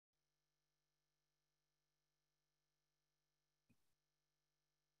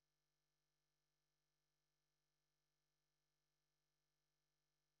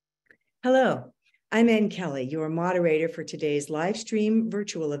Hello, I'm Ann Kelly, your moderator for today's live stream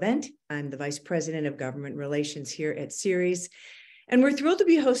virtual event. I'm the Vice President of Government Relations here at Ceres, and we're thrilled to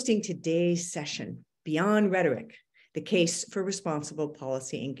be hosting today's session, Beyond Rhetoric, the Case for Responsible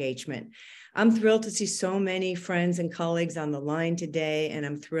Policy Engagement. I'm thrilled to see so many friends and colleagues on the line today, and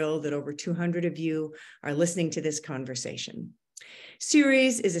I'm thrilled that over 200 of you are listening to this conversation.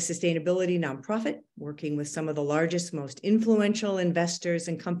 Ceres is a sustainability nonprofit working with some of the largest, most influential investors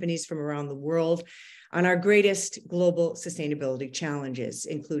and companies from around the world on our greatest global sustainability challenges,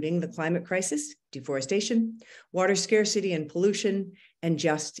 including the climate crisis, deforestation, water scarcity and pollution, and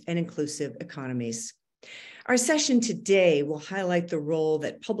just and inclusive economies. Our session today will highlight the role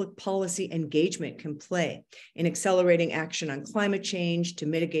that public policy engagement can play in accelerating action on climate change to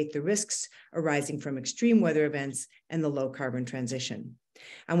mitigate the risks arising from extreme weather events and the low carbon transition.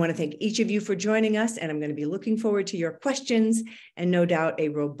 I want to thank each of you for joining us, and I'm going to be looking forward to your questions and no doubt a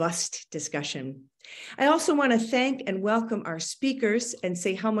robust discussion. I also want to thank and welcome our speakers and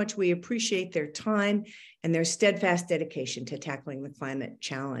say how much we appreciate their time and their steadfast dedication to tackling the climate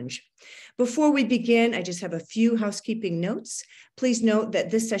challenge. Before we begin, I just have a few housekeeping notes. Please note that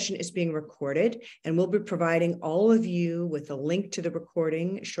this session is being recorded, and we'll be providing all of you with a link to the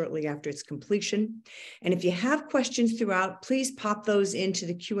recording shortly after its completion. And if you have questions throughout, please pop those into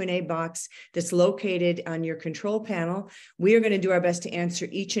the Q&A box that's located on your control panel. We are going to do our best to answer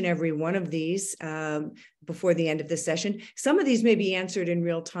each and every one of these before the end of the session. Some of these may be answered in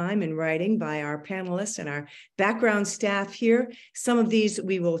real time in writing by our panelists and our background staff here. Some of these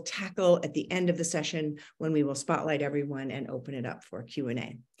we will tackle at the end of the session when we will spotlight everyone and open it up for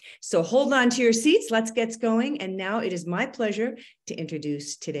Q&A. So hold on to your seats, let's get going. And now it is my pleasure to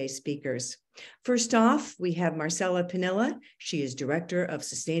introduce today's speakers. First off, we have Marcella Pinilla. She is Director of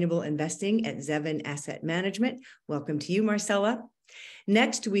Sustainable Investing at Zevin Asset Management. Welcome to you, Marcella.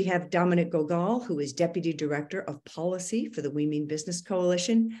 Next, we have Dominic Gogal, who is Deputy Director of Policy for the We Mean Business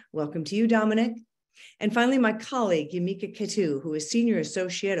Coalition. Welcome to you, Dominic. And finally, my colleague, Yamika Ketu, who is Senior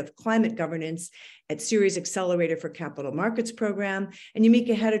Associate of Climate Governance at Ceres Accelerator for Capital Markets Program. And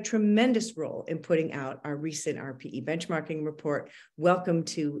Yamika had a tremendous role in putting out our recent RPE benchmarking report. Welcome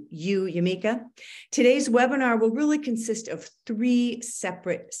to you, Yamika. Today's webinar will really consist of three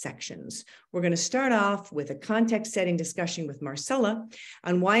separate sections. We're going to start off with a context-setting discussion with Marcella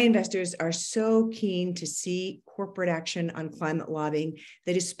on why investors are so keen to see corporate action on climate lobbying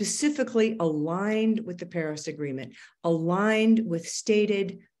that is specifically aligned with the Paris Agreement, aligned with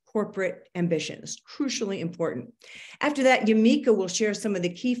stated corporate ambitions, crucially important. After that, Yamika will share some of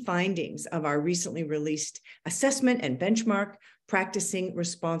the key findings of our recently released assessment and benchmark, Practicing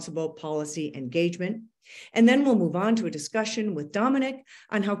Responsible Policy Engagement. And then we'll move on to a discussion with Dominic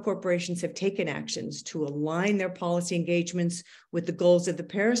on how corporations have taken actions to align their policy engagements with the goals of the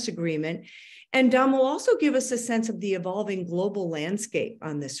Paris Agreement. And Dom will also give us a sense of the evolving global landscape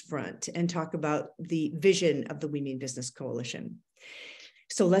on this front and talk about the vision of the We Mean Business Coalition.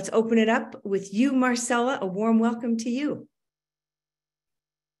 So let's open it up with you, Marcella. A warm welcome to you.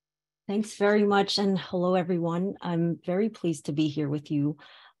 Thanks very much. And hello, everyone. I'm very pleased to be here with you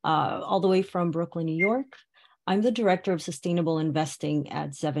all the way from Brooklyn, New York. I'm the Director of Sustainable Investing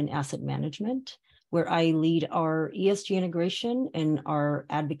at Zevin Asset Management, where I lead our ESG integration and our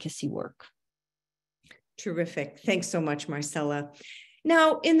advocacy work. Terrific. Thanks so much, Marcella.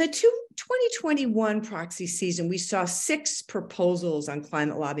 Now, in the 2021 proxy season, we saw 6 proposals on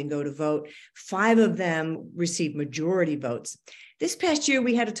climate lobbying go to vote. 5 of them received majority votes. This past year,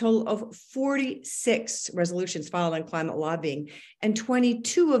 we had a total of 46 resolutions filed on climate lobbying, and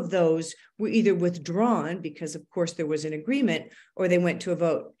 22 of those were either withdrawn because, of course, there was an agreement, or they went to a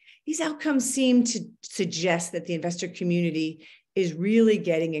vote. These outcomes seem to suggest that the investor community is really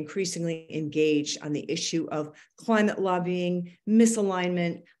getting increasingly engaged on the issue of climate lobbying,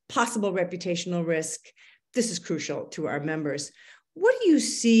 misalignment, possible reputational risk. This is crucial to our members. What do you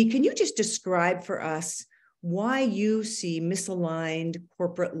see? Can you just describe for us why you see misaligned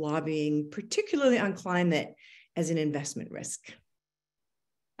corporate lobbying, particularly on climate, as an investment risk?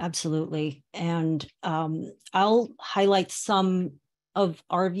 Absolutely. And I'll highlight some of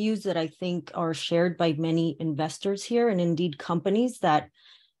our views that I think are shared by many investors here, and indeed companies that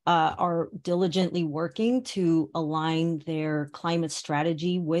are diligently working to align their climate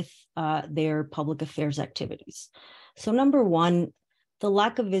strategy with their public affairs activities. So number one, the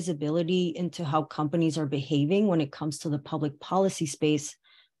lack of visibility into how companies are behaving when it comes to the public policy space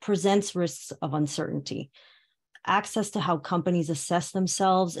presents risks of uncertainty. Access to how companies assess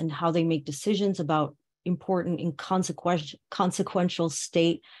themselves and how they make decisions about important and consequential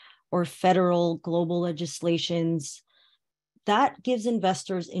state or federal global legislations that gives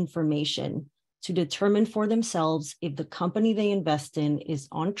investors information to determine for themselves if the company they invest in is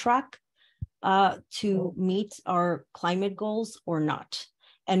on track to meet our climate goals or not,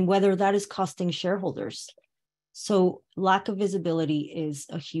 and whether that is costing shareholders. So lack of visibility is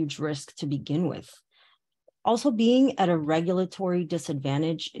a huge risk to begin with. Also, being at a regulatory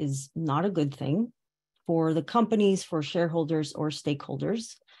disadvantage is not a good thing for the companies, for shareholders, or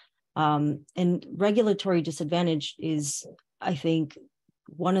stakeholders. And regulatory disadvantage is, I think,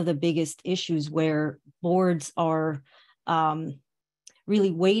 one of the biggest issues where boards are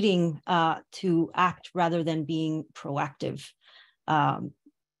really waiting to act rather than being proactive.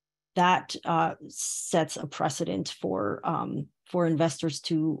 That sets a precedent for investors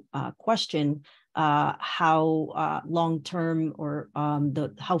to question how long-term or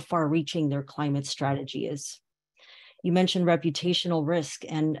how far-reaching their climate strategy is. You mentioned reputational risk,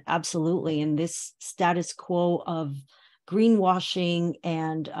 and absolutely, in this status quo of greenwashing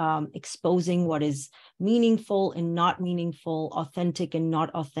and exposing what is meaningful and not meaningful, authentic and not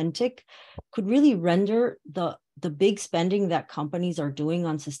authentic, could really render the big spending that companies are doing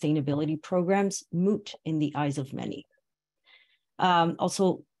on sustainability programs moot in the eyes of many.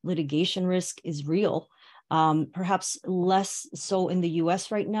 Also, litigation risk is real, perhaps less so in the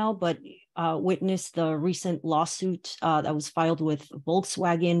US right now, but witness the recent lawsuit that was filed with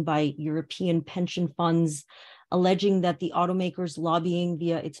Volkswagen by European pension funds, alleging that the automaker's lobbying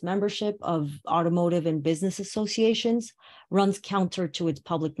via its membership of automotive and business associations runs counter to its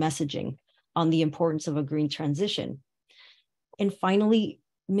public messaging on the importance of a green transition. And finally,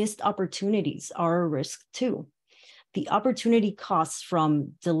 missed opportunities are a risk too. The opportunity costs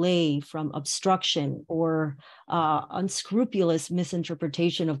from delay, from obstruction, or unscrupulous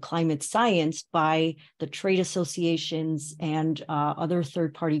misinterpretation of climate science by the trade associations and other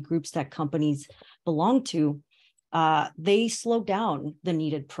third-party groups that companies belong to, they slow down the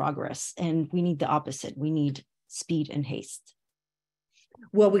needed progress. And we need the opposite. We need speed and haste.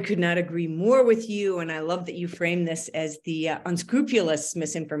 Well, we could not agree more with you. And I love that you frame this as the unscrupulous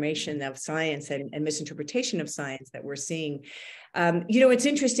misinformation of science and misinterpretation of science that we're seeing. It's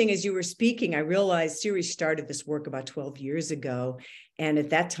interesting, as you were speaking, I realized Ceres started this work about 12 years ago. And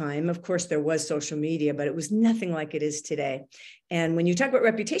at that time, of course, there was social media, but it was nothing like it is today. And when you talk about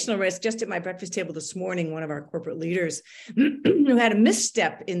reputational risk, just at my breakfast table this morning, one of our corporate leaders who had a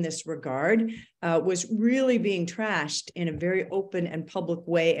misstep in this regard was really being trashed in a very open and public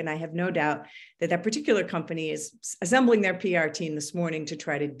way. And I have no doubt that that particular company is assembling their PR team this morning to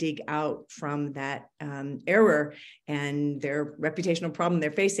try to dig out from that error and their reputational problem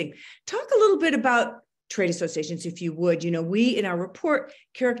they're facing. Talk a little bit about trade associations, if you would. We in our report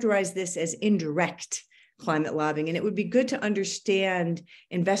characterize this as indirect climate lobbying, and it would be good to understand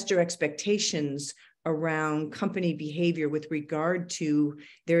investor expectations around company behavior with regard to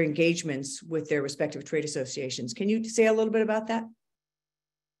their engagements with their respective trade associations. Can you say a little bit about that?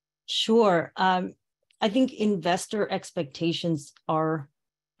 Sure. I think investor expectations are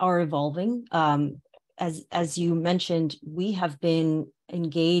evolving. As you mentioned, we have been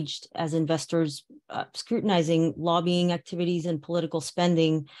engaged as investors scrutinizing lobbying activities and political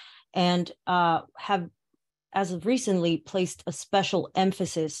spending, and have, as of recently, placed a special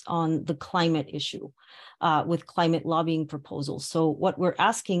emphasis on the climate issue with climate lobbying proposals. So what we're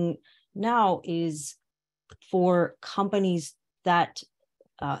asking now is for companies that,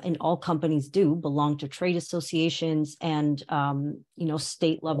 and all companies do, belong to trade associations and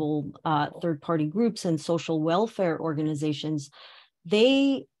state level third-party groups and social welfare organizations.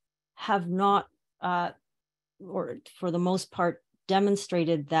 They have not, or for the most part,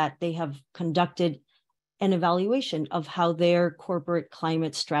 demonstrated that they have conducted an evaluation of how their corporate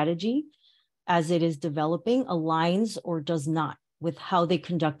climate strategy, as it is developing, aligns or does not with how they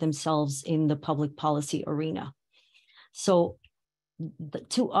conduct themselves in the public policy arena. So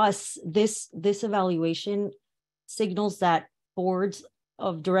to us, this evaluation signals that boards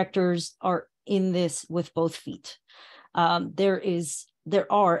of directors are in this with both feet.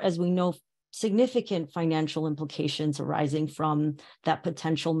 There are, as we know, significant financial implications arising from that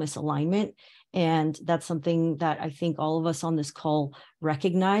potential misalignment. And that's something that I think all of us on this call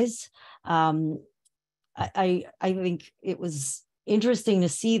recognize. I think it was interesting to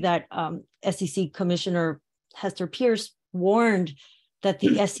see that SEC Commissioner Hester Pierce warned that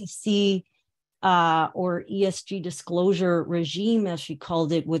the SEC or ESG disclosure regime, as she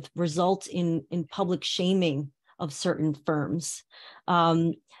called it, would result in public shaming of certain firms.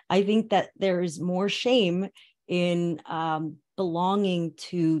 I think that there is more shame in belonging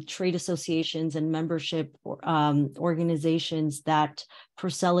to trade associations and membership organizations that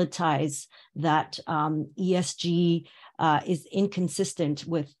proselytize that ESG is inconsistent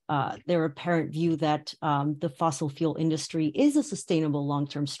with their apparent view that the fossil fuel industry is a sustainable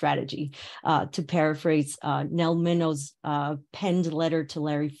long-term strategy, to paraphrase Nell Minnow's penned letter to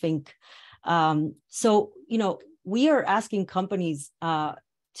Larry Fink. So, we are asking companies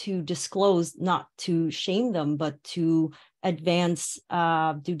to disclose, not to shame them, but to advance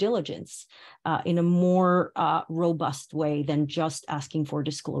due diligence in a more robust way than just asking for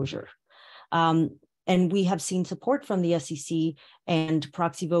disclosure. And we have seen support from the SEC and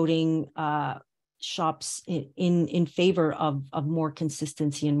proxy voting shops in favor of more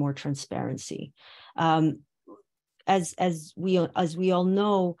consistency and more transparency. As we all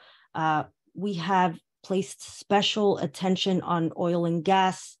know, we have placed special attention on oil and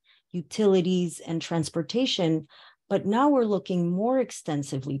gas, utilities, and transportation, but now we're looking more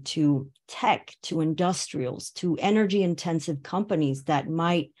extensively to tech, to industrials, to energy-intensive companies that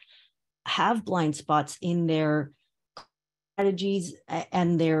might have blind spots in their strategies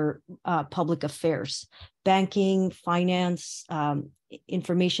and their public affairs. Banking, finance,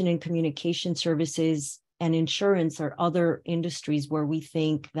 information and communication services, and insurance are other industries where we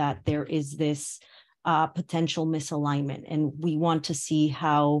think that there is this potential misalignment, and we want to see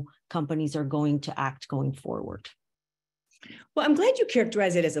how companies are going to act going forward. Well, I'm glad you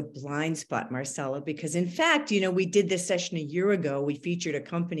characterize it as a blind spot, Marcella, because in fact, we did this session a year ago. We featured a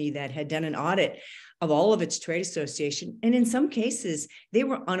company that had done an audit of all of its trade association. And in some cases, they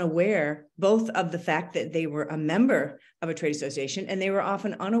were unaware both of the fact that they were a member of a trade association, and they were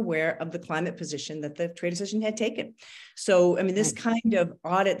often unaware of the climate position that the trade association had taken. So, this kind of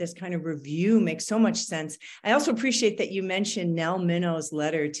audit, this kind of review makes so much sense. I also appreciate that you mentioned Nell Minnow's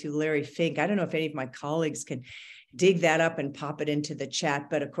letter to Larry Fink. I don't know if any of my colleagues can dig that up and pop it into the chat.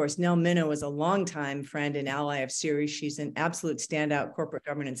 But of course, Nell Minnow is a longtime friend and ally of Ceres. She's an absolute standout corporate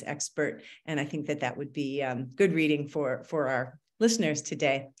governance expert. And I think that would be good reading for our listeners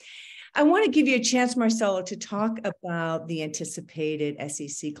today. I want to give you a chance, Marcelo, to talk about the anticipated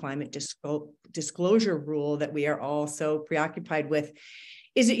SEC climate disclosure rule that we are all so preoccupied with.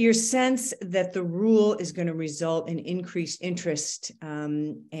 Is it your sense that the rule is going to result in increased interest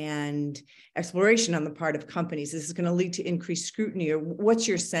and exploration on the part of companies? This is going to lead to increased scrutiny, or what's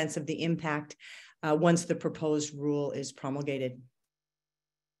your sense of the impact once the proposed rule is promulgated?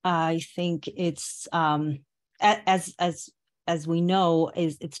 I think it's as we know,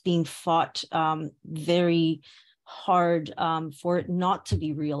 it's being fought very hard for it not to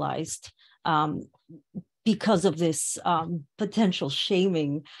be realized. Because of this potential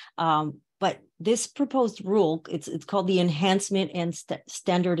shaming. But this proposed rule, it's called the Enhancement and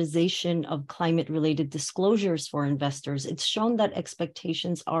Standardization of Climate-Related Disclosures for Investors. It's shown that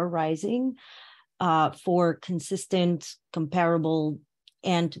expectations are rising for consistent, comparable,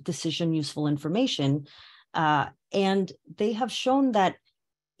 and decision-useful information. And they have shown that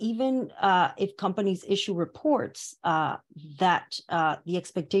even if companies issue reports, that the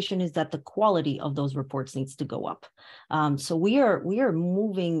expectation is that the quality of those reports needs to go up. So we are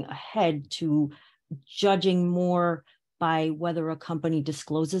moving ahead to judging more by whether a company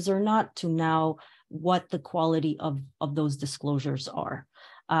discloses or not, to now what the quality of those disclosures are.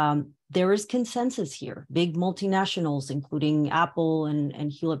 There is consensus here. Big multinationals, including Apple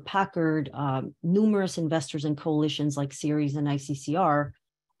and Hewlett Packard, numerous investors and coalitions like Ceres and ICCR,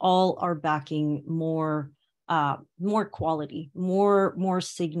 all are backing more quality, more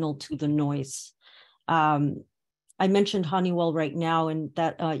signal to the noise. I mentioned Honeywell right now, and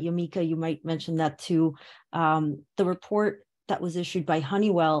that Yamika, you might mention that too. The report that was issued by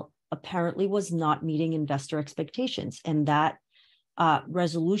Honeywell apparently was not meeting investor expectations, and that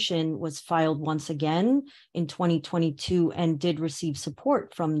resolution was filed once again in 2022 and did receive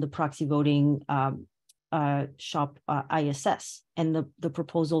support from the proxy voting shop ISS, and the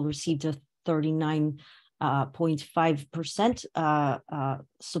proposal received a 39.5%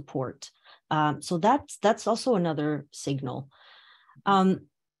 support. So that's also another signal.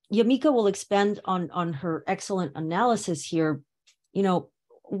 Yamika will expand on her excellent analysis here.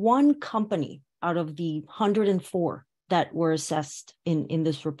 One company out of the 104 that were assessed in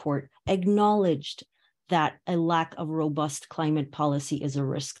this report acknowledged that a lack of robust climate policy is a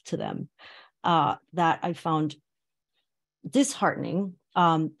risk to them. That I found disheartening.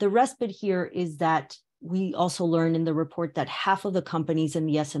 The respite here is that we also learned in the report that half of the companies in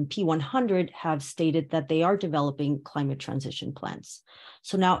the S&P 100 have stated that they are developing climate transition plans.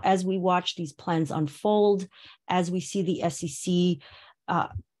 So now, as we watch these plans unfold, as we see the SEC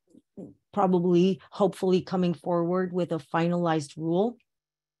hopefully coming forward with a finalized rule,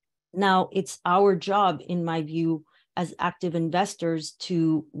 now it's our job, in my view, as active investors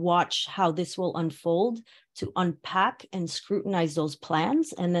to watch how this will unfold, to unpack and scrutinize those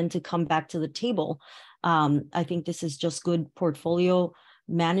plans, and then to come back to the table. I think this is just good portfolio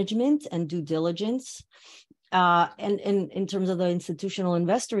management and due diligence. And in terms of the institutional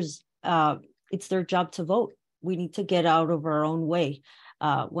investors, it's their job to vote. We need to get out of our own way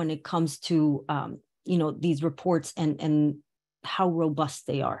when it comes to these reports and how robust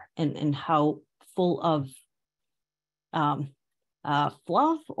they are and how full of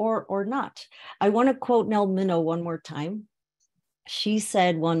fluff or not. I want to quote Nell Minow one more time. She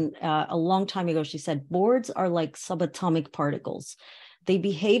said a long time ago, she said, boards are like subatomic particles. They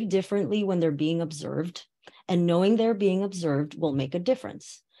behave differently when they're being observed, and knowing they're being observed will make a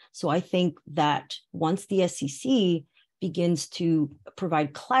difference. So I think that once the SEC begins to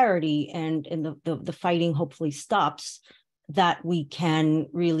provide clarity and the fighting hopefully stops, that we can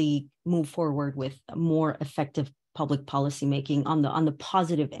really move forward with more effective public policy making on the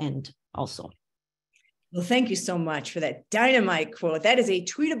positive end also. Well, thank you so much for that dynamite quote. That is a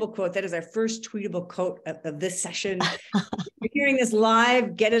tweetable quote. That is our first tweetable quote of this session. If you're hearing this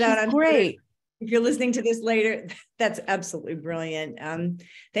live, get it out on Great. Twitter. If you're listening to this later, that's absolutely brilliant.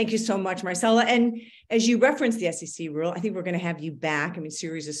 Thank you so much, Marcella. And as you referenced the SEC rule, I think we're going to have you back. I mean,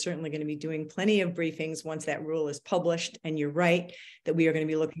 Ceres is certainly going to be doing plenty of briefings once that rule is published. And you're right that we are going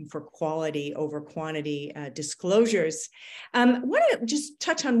to be looking for quality over quantity disclosures. I want to just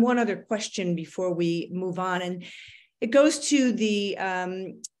touch on one other question before we move on. And it goes to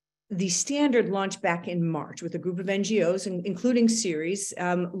the standard launched back in March with a group of NGOs, including Ceres,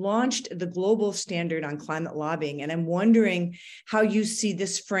 launched the global standard on climate lobbying. And I'm wondering how you see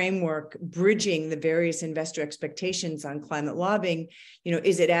this framework bridging the various investor expectations on climate lobbying.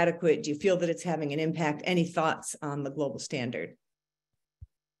 Is it adequate? Do you feel that it's having an impact? Any thoughts on the global standard?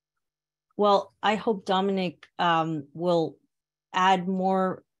 Well, I hope Dominic will add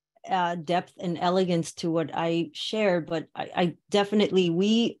more depth and elegance to what I shared, but I definitely,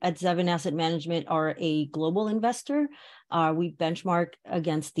 we at Zevin Asset Management are a global investor. We benchmark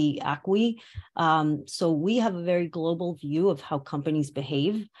against the ACWI. So we have a very global view of how companies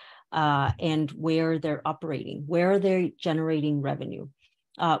behave and where they're operating, where they're generating revenue.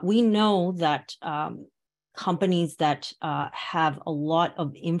 We know that companies that have a lot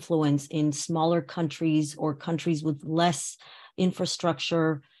of influence in smaller countries or countries with less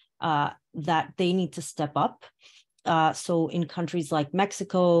infrastructure, that they need to step up. So in countries like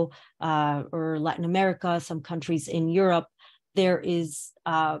Mexico or Latin America, some countries in Europe, there is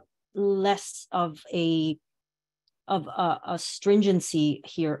less of a stringency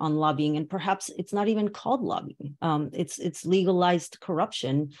here on lobbying, and perhaps it's not even called lobbying. It's legalized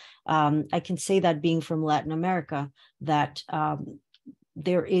corruption. I can say that being from Latin America, that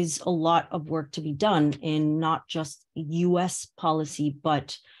there is a lot of work to be done in not just US policy,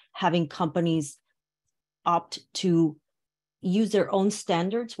 but having companies opt to use their own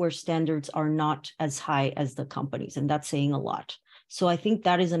standards where standards are not as high as the companies. And that's saying a lot. So I think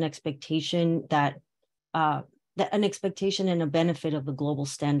that is an expectation that an expectation and a benefit of the global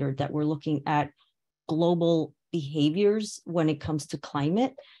standard, that we're looking at global behaviors when it comes to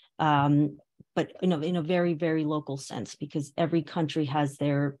climate, but in a very, very local sense, because every country has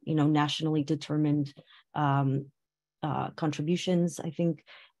their nationally determined contributions, I think,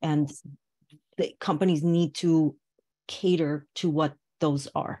 and the companies need to cater to what those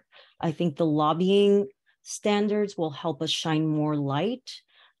are. I think the lobbying standards will help us shine more light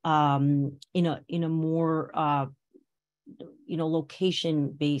in a more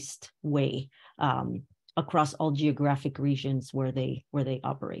location-based way across all geographic regions where they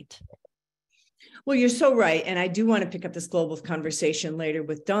operate. Well, you're so right. And I do want to pick up this global conversation later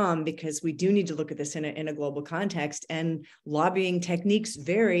with Dom, because we do need to look at this in a global context, and lobbying techniques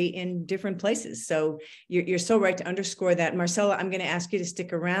vary in different places. So you're so right to underscore that. Marcella, I'm going to ask you to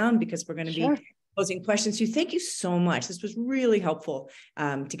stick around because we're going to be posing questions to you. Thank you so much. This was really helpful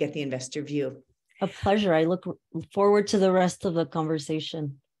to get the investor view. A pleasure. I look forward to the rest of the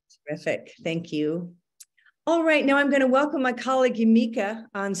conversation. Terrific. Thank you. All right, now I'm going to welcome my colleague Yumika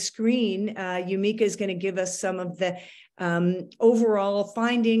on screen. Yumika is going to give us some of the overall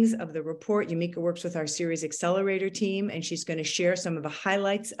findings of the report. Yumika works with our Ceres Accelerator team, and she's going to share some of the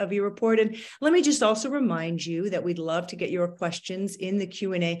highlights of your report. And let me just also remind you that we'd love to get your questions in the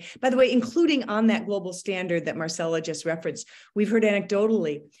Q&A. By the way, including on that global standard that Marcella just referenced. We've heard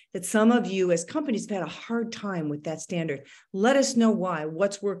anecdotally that some of you as companies have had a hard time with that standard. Let us know why,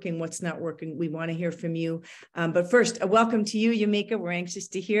 what's working, what's not working. We want to hear from you. But first, a welcome to you, Yumika. We're anxious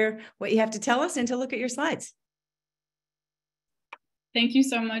to hear what you have to tell us and to look at your slides. Thank you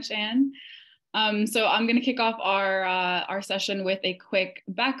so much, Anne. So I'm going to kick off our session with a quick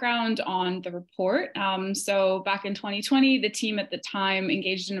background on the report. So back in 2020, the team at the time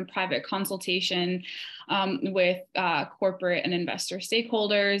engaged in a private consultation with corporate and investor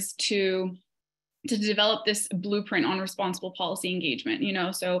stakeholders to develop this blueprint on responsible policy engagement.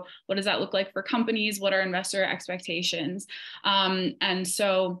 So what does that look like for companies? What are investor expectations? And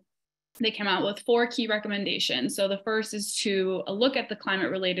so they came out with 4 key recommendations. So the first is to look at the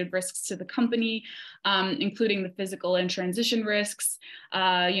climate-related risks to the company, including the physical and transition risks,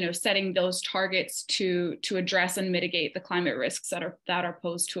 setting those targets to address and mitigate the climate risks that are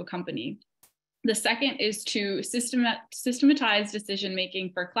posed to a company. The second is to systematize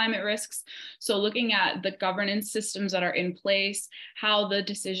decision-making for climate risks. So looking at the governance systems that are in place, how the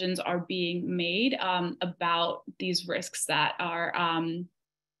decisions are being made about these risks that are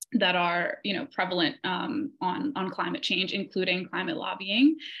prevalent on climate change, including climate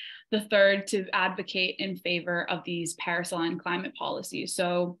lobbying. The third, to advocate in favor of these Paris-aligned climate policies.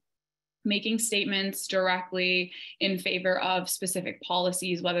 So making statements directly in favor of specific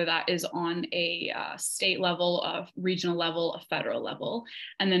policies, whether that is on a state level, a regional level, a federal level.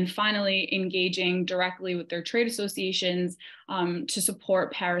 And then finally, engaging directly with their trade associations to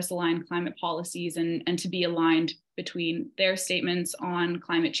support Paris-aligned climate policies and to be aligned between their statements on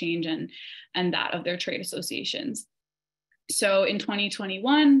climate change and that of their trade associations. So in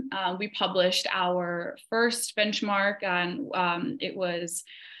 2021, we published our first benchmark, and it was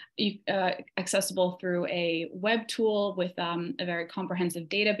accessible through a web tool with a very comprehensive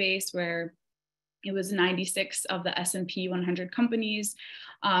database where it was 96 of the S&P 100 companies,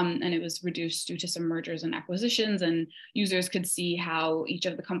 and it was reduced due to some mergers and acquisitions, and users could see how each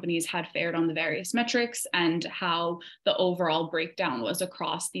of the companies had fared on the various metrics and how the overall breakdown was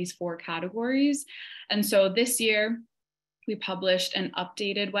across these 4 categories. And so this year, we published an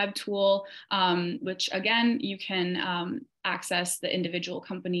updated web tool, which again, you can access the individual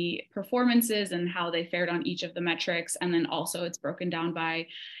company performances and how they fared on each of the metrics. And then also it's broken down by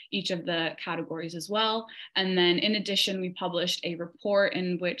each of the categories as well. And then in addition, we published a report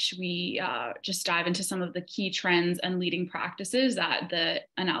in which we just dive into some of the key trends and leading practices that the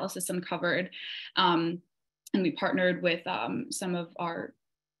analysis uncovered. And we partnered with some of our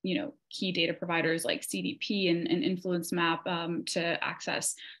key data providers like CDP and Influence Map to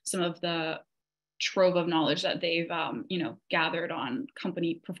access some of the trove of knowledge that they've gathered on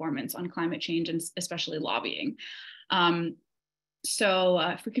company performance on climate change and especially lobbying. So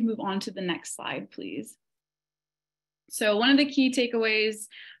if we can move on to the next slide, please. So one of the key takeaways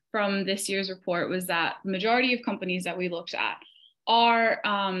from this year's report was that the majority of companies that we looked at are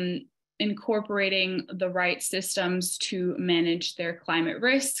incorporating the right systems to manage their climate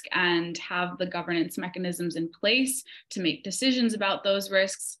risk and have the governance mechanisms in place to make decisions about those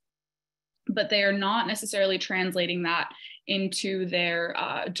risks, but they are not necessarily translating that into their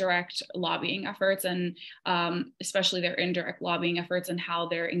direct lobbying efforts and especially their indirect lobbying efforts and how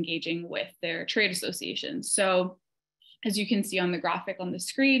they're engaging with their trade associations. So as you can see on the graphic on the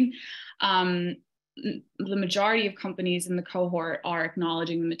screen, the majority of companies in the cohort are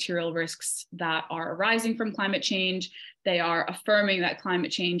acknowledging the material risks that are arising from climate change. They are affirming that climate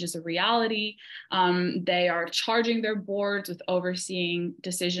change is a reality. They are charging their boards with overseeing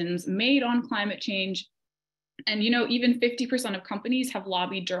decisions made on climate change. And, even 50% of companies have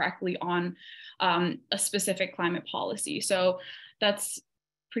lobbied directly on a specific climate policy. So that's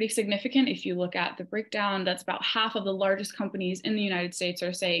pretty significant. If you look at the breakdown, that's about half of the largest companies in the United States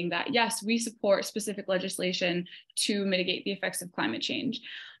are saying that, yes, we support specific legislation to mitigate the effects of climate change.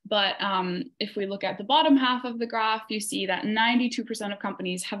 But if we look at the bottom half of the graph, you see that 92% of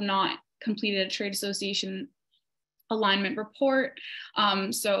companies have not completed a trade association alignment report.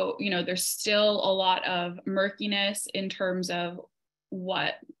 So, there's still a lot of murkiness in terms of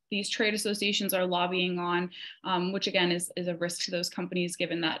what these trade associations are lobbying on, which again is a risk to those companies,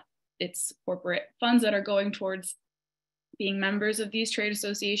 given that it's corporate funds that are going towards being members of these trade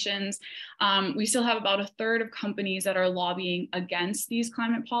associations. We still have about a third of companies that are lobbying against these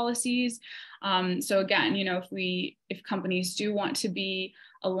climate policies. So again, if companies do want to be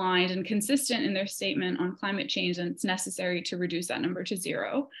aligned and consistent in their statement on climate change, then it's necessary to reduce that number to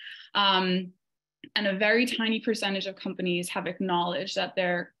 0. And a very tiny percentage of companies have acknowledged that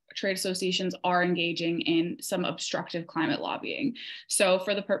their trade associations are engaging in some obstructive climate lobbying. So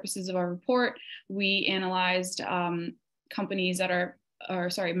for the purposes of our report, we analyzed companies that are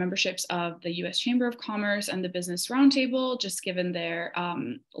memberships of the US Chamber of Commerce and the Business Roundtable, just given their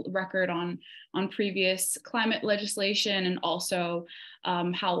record on previous climate legislation and also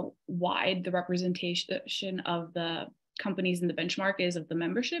how wide the representation of the companies in the benchmark is of the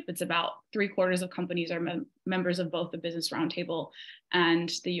membership. It's about 3/4 of companies are members of both the Business Roundtable and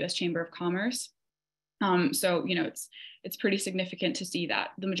the U.S. Chamber of Commerce. So, it's pretty significant to see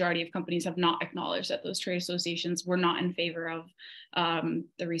that the majority of companies have not acknowledged that those trade associations were not in favor of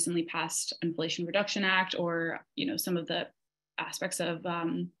the recently passed Inflation Reduction Act, or, some of the aspects of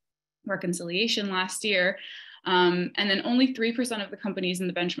reconciliation last year. And then only 3% of the companies in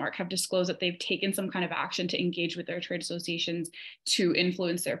the benchmark have disclosed that they've taken some kind of action to engage with their trade associations to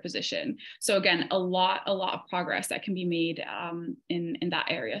influence their position. So again, a lot of progress that can be made in that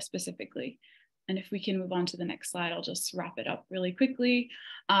area specifically. And if we can move on to the next slide, I'll just wrap it up really quickly.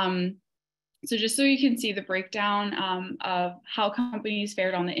 So just so you can see the breakdown of how companies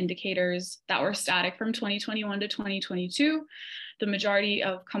fared on the indicators that were static from 2021 to 2022, the majority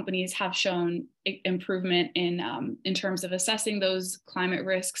of companies have shown improvement in terms of assessing those climate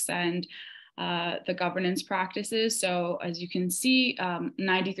risks and the governance practices. So as you can see,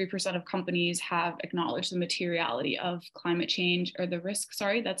 93% of companies have acknowledged the materiality of climate change, or the risk,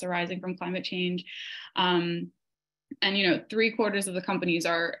 that's arising from climate change. And 3/4 of the companies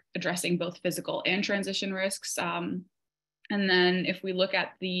are addressing both physical and transition risks. And then if we look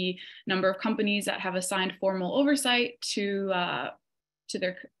at the number of companies that have assigned formal oversight to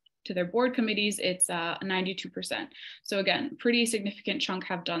their board committees, it's 92%. So again, pretty significant chunk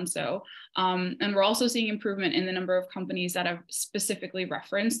have done so. And we're also seeing improvement in the number of companies that have specifically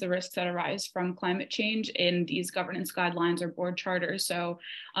referenced the risks that arise from climate change in these governance guidelines or board charters. So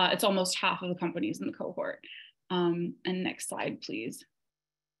it's almost half of the companies in the cohort. And next slide, please.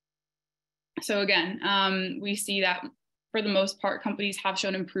 So again, we see that for the most part, companies have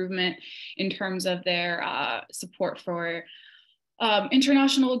shown improvement in terms of their support for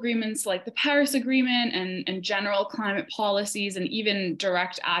international agreements like the Paris Agreement and general climate policies, and even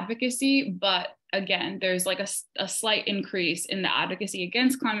direct advocacy. But again, there's like a slight increase in the advocacy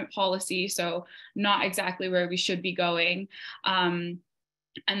against climate policy, so not exactly where we should be going.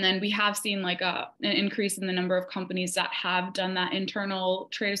 And then we have seen like an increase in the number of companies that have done that internal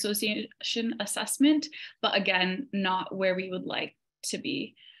trade association assessment, but again, not where we would like to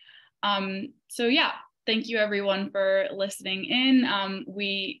be. So yeah, thank you everyone for listening in.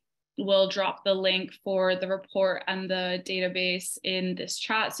 We will drop the link for the report and the database in this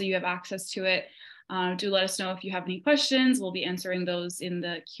chat, so you have access to it. Do let us know if you have any questions. We'll be answering those in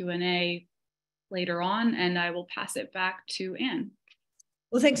the Q&A later on, and I will pass it back to Anne.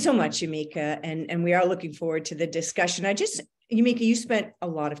 Well, thanks so much, Yamika, and we are looking forward to the discussion. Yamika, you spent a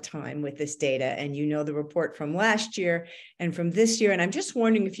lot of time with this data, and you know the report from last year and from this year, and I'm just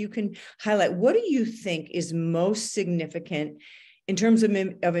wondering if you can highlight, what do you think is most significant in terms of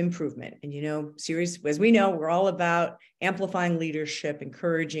improvement? And Ceres, as we know, we're all about amplifying leadership,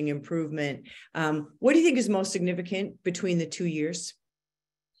 encouraging improvement. What do you think is most significant between the 2 years?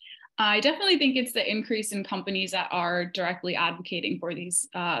 I definitely think it's the increase in companies that are directly advocating for these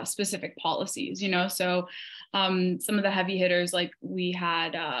specific policies, so some of the heavy hitters, like we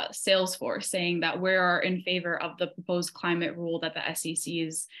had Salesforce saying that we are in favor of the proposed climate rule that the SEC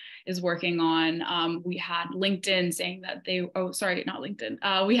is working on. We had LinkedIn saying that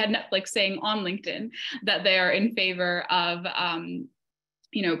we had Netflix saying on LinkedIn that they are in favor of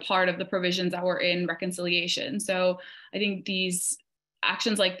part of the provisions that were in reconciliation. So I think these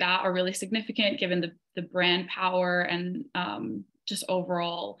actions like that are really significant given the brand power and just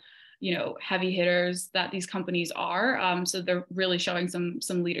overall, heavy hitters that these companies are. So they're really showing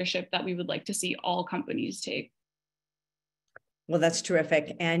some leadership that we would like to see all companies take. Well, that's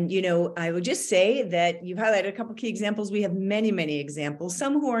terrific. And, I would just say that you've highlighted a couple of key examples. We have many, many examples,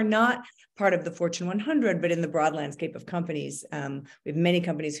 some who are not part of the Fortune 100, but in the broad landscape of companies. We have many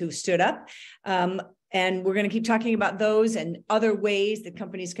companies who stood up. And we're going to keep talking about those and other ways that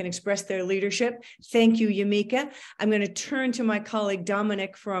companies can express their leadership. Thank you, Yamika. I'm going to turn to my colleague,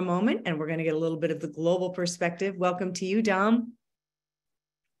 Dominic, for a moment, and we're going to get a little bit of the global perspective. Welcome to you, Dom.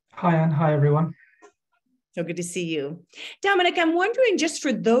 Hi, Anne. Hi, everyone. So good to see you. Dominic, I'm wondering, just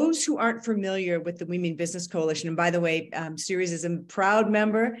for those who aren't familiar with the We Mean Business Coalition, and by the way, Ceres is a proud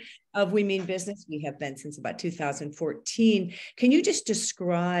member of We Mean Business. We have been since about 2014. Can you just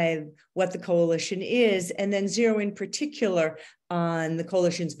describe what the coalition is, and then zero in particular on the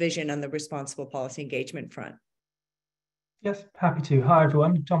coalition's vision on the responsible policy engagement front? Yes, happy to. Hi,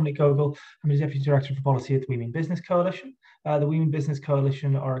 everyone. Dominic Gogol. I'm the Deputy Director for Policy at the We Mean Business Coalition. The We Mean Business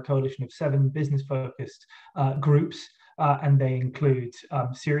Coalition are a coalition of 7 business-focused groups, and they include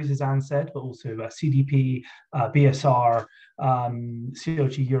Ceres, as Anne said, but also CDP, BSR,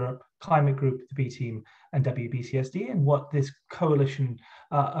 COG Europe, Climate Group, the B Team, and WBCSD. And what this coalition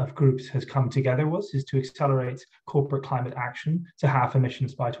of groups has come together is to accelerate corporate climate action to halve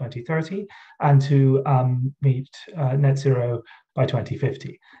emissions by 2030 and to meet net zero by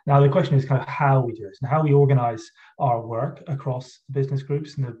 2050. Now, the question is kind of how we do this and how we organize our work across business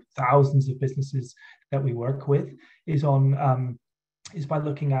groups and the thousands of businesses that we work with is by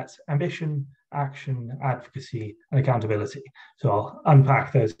looking at ambition, action, advocacy, and accountability. So I'll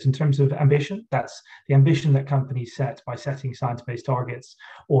unpack those. In terms of ambition, that's the ambition that companies set by setting science-based targets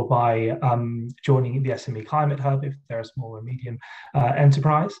or by joining the SME Climate Hub if they're a small or medium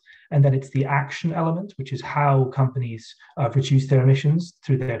enterprise. And then it's the action element, which is how companies reduce their emissions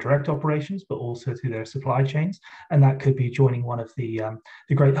through their direct operations, but also through their supply chains. And that could be joining one of the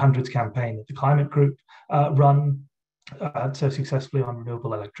Great Hundreds campaign that the Climate Group run so successfully on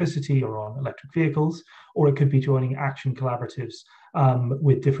renewable electricity or on electric vehicles, or it could be joining action collaboratives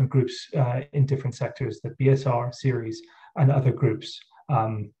with different groups in different sectors that BSR, Ceres, and other groups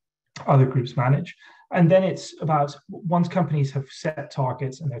manage. And then it's about, once companies have set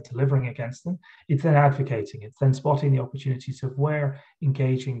targets and they're delivering against them, it's then advocating, it's then spotting the opportunities of where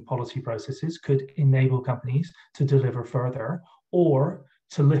engaging policy processes could enable companies to deliver further, or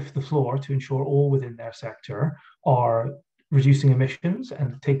to lift the floor to ensure all within their sector are reducing emissions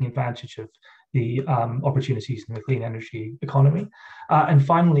and taking advantage of the opportunities in the clean energy economy. And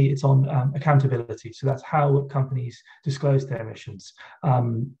finally, it's on accountability. So that's how companies disclose their emissions.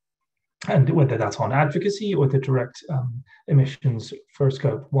 And whether that's on advocacy or the direct emissions for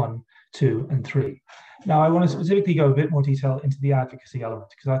scope 1, 2, and 3. Now, I want to specifically go a bit more detail into the advocacy element,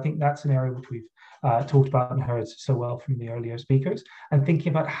 because I think that's an area which we've talked about and heard so well from the earlier speakers, and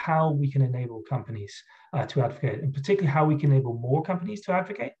thinking about how we can enable companies to advocate, and particularly how we can enable more companies to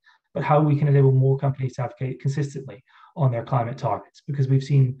advocate, but how we can enable more companies to advocate consistently on their climate targets, because we've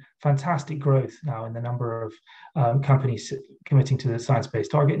seen fantastic growth now in the number of companies committing to the Science-Based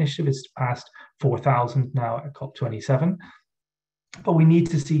Target Initiative. It's past 4,000 now at COP27. But we need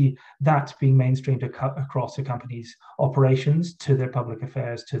to see that being mainstreamed across a company's operations, to their public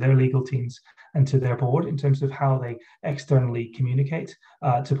affairs, to their legal teams, and to their board in terms of how they externally communicate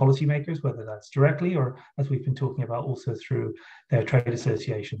to policymakers, whether that's directly or, as we've been talking about, also through their trade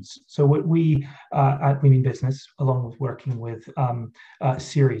associations. So what we at We Mean Business, along with working with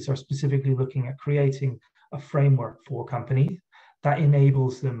Ceres, are specifically looking at creating a framework for companies that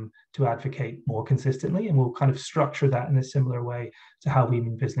enables them to advocate more consistently, and we'll kind of structure that in a similar way to how We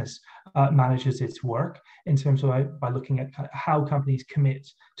Mean Business manages its work, in terms of by looking at how companies commit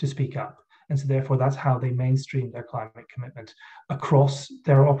to speak up. And so therefore, that's how they mainstream their climate commitment across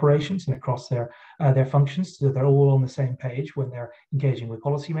their operations and across their functions, so that they're all on the same page when they're engaging with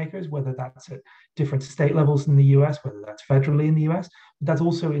policymakers, whether that's at different state levels in the US, whether that's federally in the US, but that's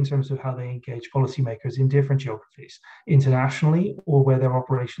also in terms of how they engage policymakers in different geographies, internationally, or where their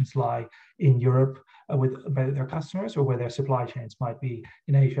operations lie in Europe with their customers, or where their supply chains might be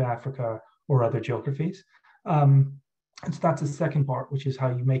in Asia, Africa, or other geographies. And so that's the second part, which is how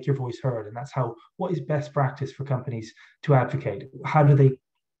you make your voice heard. And that's what is best practice for companies to advocate? How do they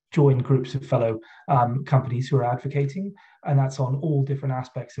join groups of fellow companies who are advocating? And that's on all different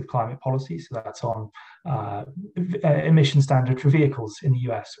aspects of climate policy. So that's on emission standard for vehicles in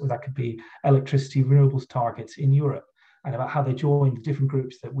the US, or that could be electricity renewables targets in Europe, and about how they join the different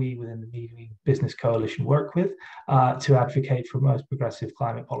groups that we within the We Mean Business Coalition work with to advocate for most progressive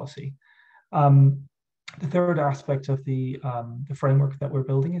climate policy. The third aspect of the framework that we're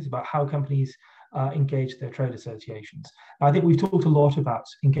building is about how companies engage their trade associations. I think we've talked a lot about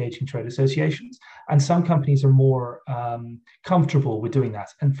engaging trade associations, and some companies are more comfortable with doing that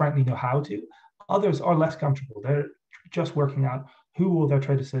and frankly know how to. Others are less comfortable. They're just working out who all their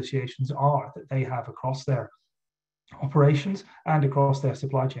trade associations are that they have across their operations and across their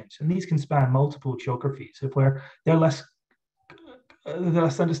supply chains. And these can span multiple geographies of where they're less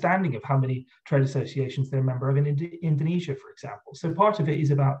understanding of how many trade associations they're a member of in Indonesia, for example. So part of it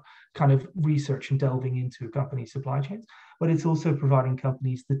is about kind of research and delving into company supply chains, but it's also providing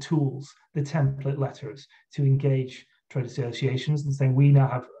companies the tools, the template letters to engage trade associations and saying, we now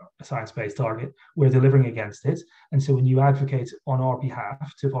have a science-based target, we're delivering against it. And so when you advocate on our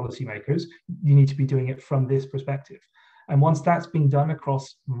behalf to policymakers, you need to be doing it from this perspective. And once that's being done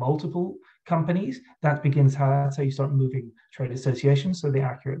across multiple companies, that's how you start moving trade associations so they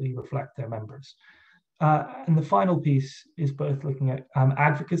accurately reflect their members. And the final piece is both looking at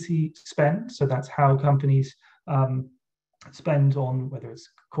advocacy spend. So that's how companies spend on, whether it's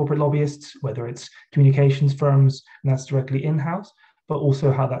corporate lobbyists, whether it's communications firms, and that's directly in-house, but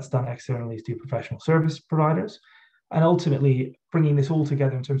also how that's done externally through professional service providers. and ultimately bringing this all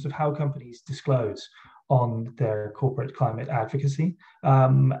together in terms of how companies disclose on their corporate climate advocacy,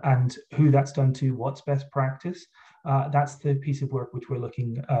 and who that's done to, what's best practice. That's the piece of work which we're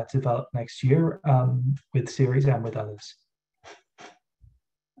looking to develop next year with Ceres and with others.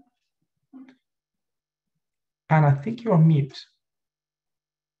 And I think you're on mute.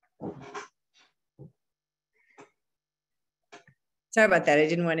 Sorry about that. I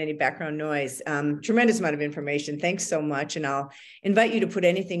didn't want any background noise. Tremendous amount of information. Thanks so much. And I'll invite you to put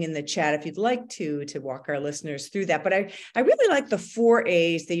anything in the chat if you'd like to walk our listeners through that. But I really like the 4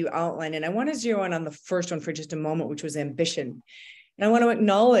 A's that you outlined. And I want to zero in on the first one for just a moment, which was ambition. And I want to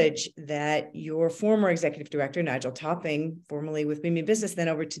acknowledge that your former executive director, Nigel Topping, formerly with Women in Business, then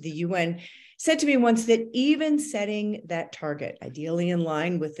over to the UN, said to me once that even setting that target, ideally in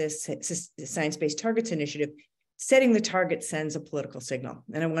line with this Science-Based Targets Initiative, setting the target sends a political signal.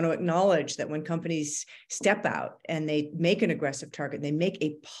 And I want to acknowledge that when companies step out and they make an aggressive target, they make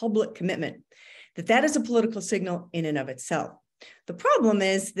a public commitment, that is a political signal in and of itself. The problem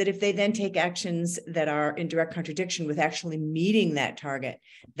is that if they then take actions that are in direct contradiction with actually meeting that target,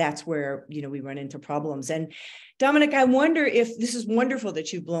 that's where, we run into problems. And Dominic, I wonder if this is wonderful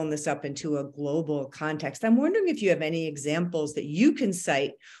that you've blown this up into a global context. I'm wondering if you have any examples that you can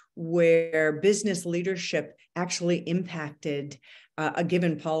cite where business leadership actually impacted a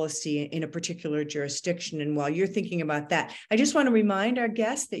given policy in a particular jurisdiction. And while you're thinking about that, I just want to remind our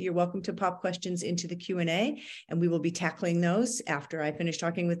guests that you're welcome to pop questions into the Q&A, and we will be tackling those after I finish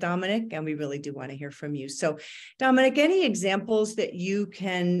talking with Dominic, and we really do want to hear from you. So Dominic, any examples that you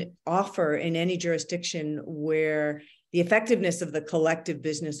can offer in any jurisdiction where the effectiveness of the collective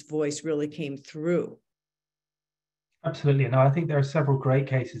business voice really came through? Absolutely. No, I think there are several great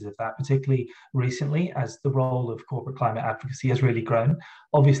cases of that, particularly recently as the role of corporate climate advocacy has really grown.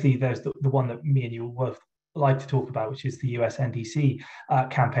 Obviously, there's the one that me and you both like to talk about, which is the US NDC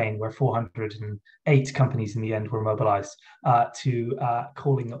campaign, where 408 companies in the end were mobilized to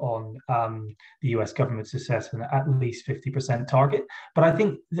calling on the US government's assessment at least 50% target. But I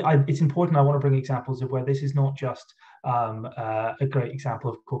think it's important, I want to bring examples of where this is not just a great example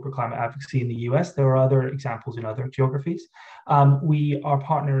of corporate climate advocacy in the US. There are other examples in other geographies. Our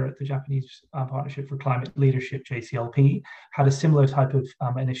partner, the Japanese Partnership for Climate Leadership, JCLP, had a similar type of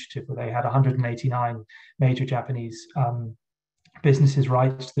initiative where they had 189 major Japanese businesses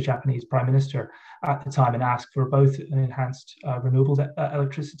write to the Japanese Prime Minister at the time and ask for both an enhanced renewable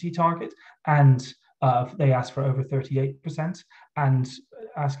electricity target, and they asked for over 38%, and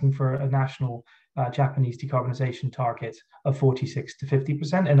asking for a national Japanese decarbonization target of 46 to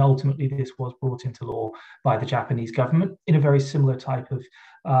 50%. And ultimately, this was brought into law by the Japanese government in a very similar type of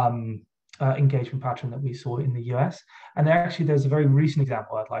engagement pattern that we saw in the US. And actually, there's a very recent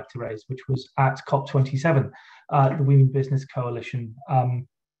example I'd like to raise, which was at COP27, the Women Business Coalition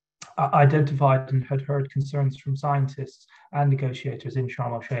identified and had heard concerns from scientists and negotiators in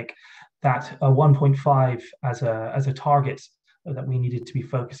Sharm el-Sheikh that 1.5 as a target that we needed to be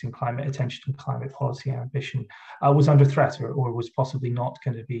focusing climate attention and climate policy ambition was under threat, or was possibly not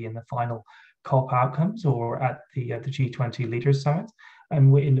going to be in the final COP outcomes or at the G20 Leaders Summit.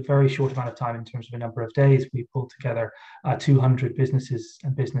 And in a very short amount of time, in terms of a number of days, we pulled together 200 businesses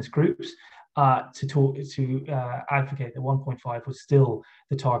and business groups to advocate that 1.5 was still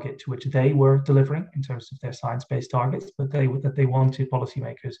the target to which they were delivering in terms of their science-based targets, but that they wanted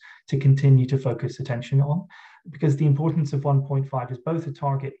policymakers to continue to focus attention on, because the importance of 1.5 is both a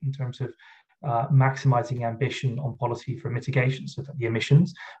target in terms of maximizing ambition on policy for mitigation, so that the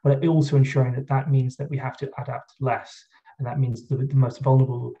emissions, but also ensuring that means that we have to adapt less. And that means the most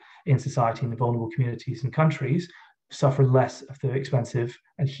vulnerable in society and the vulnerable communities and countries suffer less of the expensive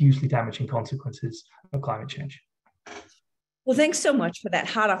and hugely damaging consequences of climate change. Well, thanks so much for that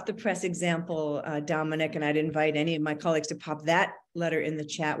hot off the press example, Dominic, and I'd invite any of my colleagues to pop that letter in the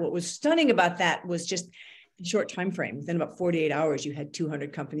chat. What was stunning about that was just the short time frame. Within about 48 hours, you had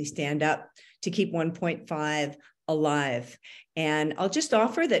 200 companies stand up to keep 1.5 alive. And I'll just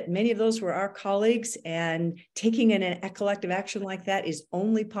offer that many of those were our colleagues, and taking a collective action like that is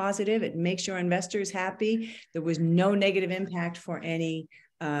only positive. It makes your investors happy. There was no negative impact for any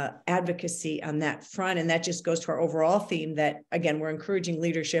advocacy on that front. And that just goes to our overall theme that, again, we're encouraging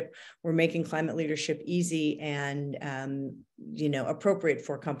leadership. We're making climate leadership easy. And appropriate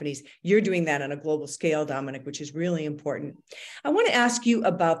for companies. You're doing that on a global scale, Dominic, which is really important. I want to ask you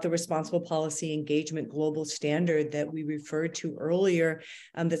about the Responsible Policy Engagement Global Standard that we referred to earlier,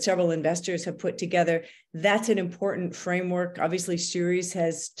 that several investors have put together. That's an important framework. Obviously, Ceres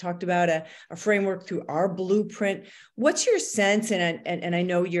has talked about a framework through our blueprint. What's your sense, and I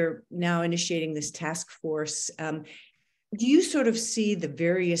know you're now initiating this task force, do you sort of see the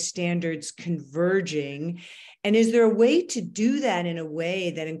various standards converging? And is there a way to do that in a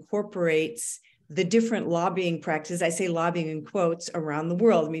way that incorporates the different lobbying practices? I say lobbying in quotes around the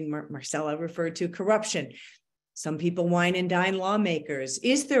world. I mean, Marcella referred to corruption. Some people wine and dine lawmakers.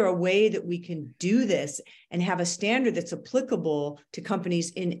 Is there a way that we can do this and have a standard that's applicable to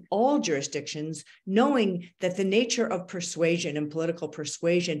companies in all jurisdictions, knowing that the nature of persuasion and political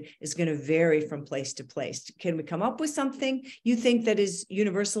persuasion is going to vary from place to place? Can we come up with something you think that is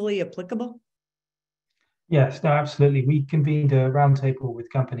universally applicable? Yes, no, absolutely. We convened a roundtable with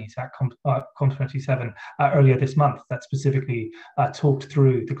companies at COP27 earlier this month that specifically talked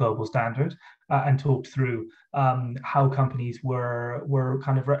through the global standard and talked through how companies were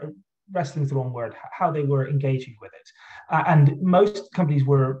kind of wrestling is the wrong word, how they were engaging with it. And most companies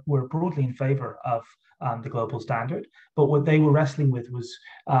were broadly in favor of the global standard, but what they were wrestling with was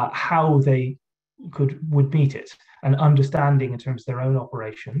how they would meet it, and understanding in terms of their own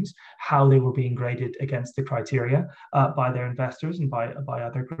operations how they were being graded against the criteria by their investors and by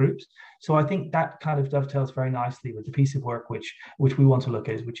other groups. So I think that kind of dovetails very nicely with the piece of work which we want to look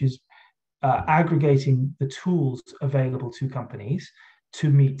at, which is aggregating the tools available to companies to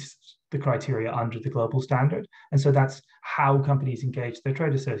meet the criteria under the global standard. And so that's how companies engage their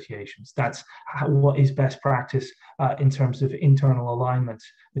trade associations. That's what is best practice in terms of internal alignment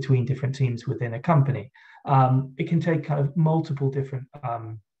between different teams within a company. It can take kind of multiple different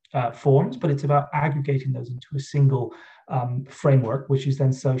forms, but it's about aggregating those into a single framework, which is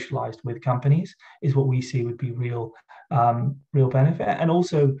then socialized with companies, is what we see would be real benefit, and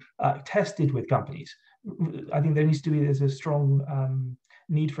also tested with companies. I think there's a strong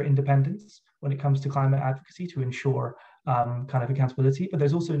need for independence when it comes to climate advocacy to ensure kind of accountability, but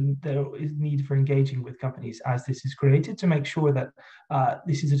there is need for engaging with companies as this is created to make sure that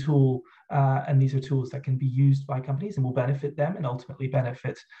this is a tool and these are tools that can be used by companies and will benefit them and ultimately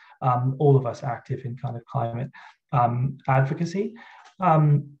benefit all of us active in kind of climate advocacy.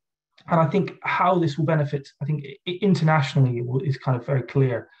 And I think how this will benefit, I think internationally is kind of very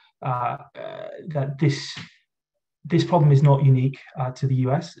clear that this problem is not unique to the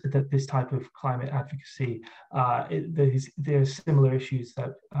US, that this type of climate advocacy, there's similar issues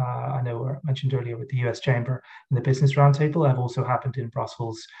that I know were mentioned earlier with the US Chamber and the Business Roundtable have also happened in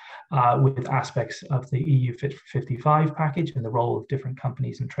Brussels with aspects of the EU Fit for 55 package and the role of different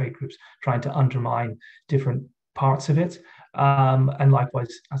companies and trade groups trying to undermine different parts of it. And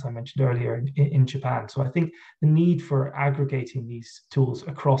likewise, as I mentioned earlier, in Japan. So I think the need for aggregating these tools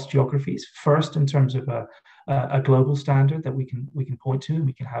across geographies, first in terms of a global standard that we can point to and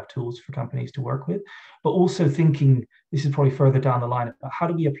we can have tools for companies to work with, but also thinking, this is probably further down the line, about how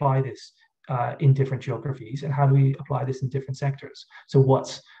do we apply this in different geographies and how do we apply this in different sectors? So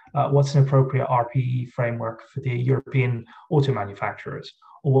what's an appropriate RPE framework for the European auto manufacturers?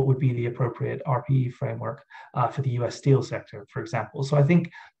 Or what would be the appropriate RPE framework for the US steel sector, for example? So I think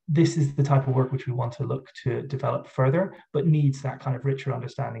this is the type of work which we want to look to develop further, but needs that kind of richer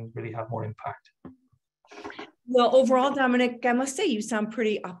understanding to really have more impact. Well, overall, Dominic, I must say you sound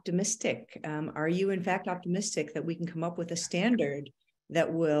pretty optimistic. Are you in fact optimistic that we can come up with a standard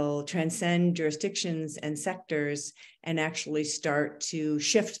that will transcend jurisdictions and sectors and actually start to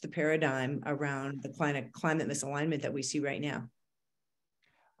shift the paradigm around the climate misalignment that we see right now?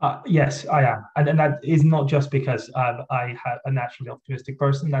 Yes, I am. And that is not just because I have a naturally optimistic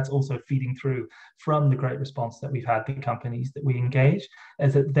person. That's also feeding through from the great response that we've had, the companies that we engage,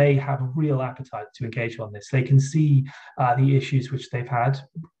 is that they have a real appetite to engage on this. They can see the issues which they've had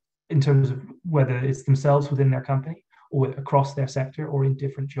in terms of whether it's themselves within their company or across their sector or in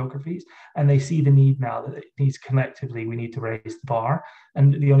different geographies. And they see the need now that it needs collectively, we need to raise the bar.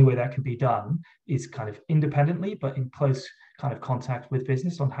 And the only way that can be done is kind of independently, but in close kind of contact with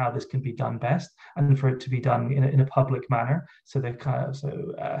business on how this can be done best, and for it to be done in a public manner, so that kind of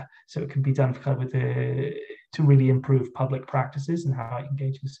so it can be done kind of with to really improve public practices and how it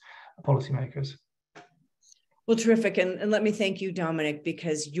engages policymakers. Well, terrific. And let me thank you, Dominic,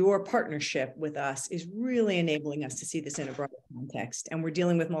 because your partnership with us is really enabling us to see this in a broader context. And we're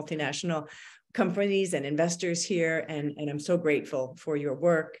dealing with multinational companies and investors here. And I'm so grateful for your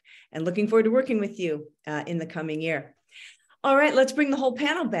work and looking forward to working with you in the coming year. All right, let's bring the whole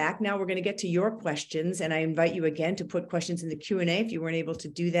panel back. Now we're going to get to your questions, and I invite you again to put questions in the Q&A. If you weren't able to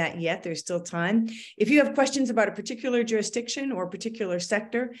do that yet, there's still time. If you have questions about a particular jurisdiction or particular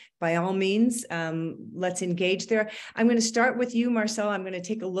sector, by all means, let's engage there. I'm going to start with you, Marcel. I'm going to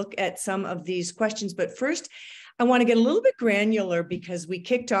take a look at some of these questions, but first, I want to get a little bit granular because we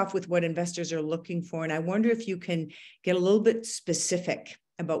kicked off with what investors are looking for, and I wonder if you can get a little bit specific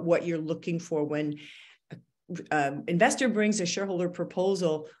about what you're looking for when investor brings a shareholder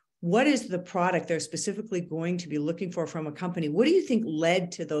proposal. What is the product they're specifically going to be looking for from a company? What do you think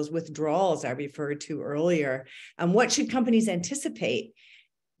led to those withdrawals I referred to earlier? And what should companies anticipate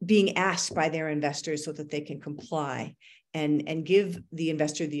being asked by their investors so that they can comply and give the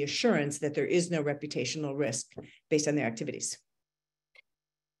investor the assurance that there is no reputational risk based on their activities?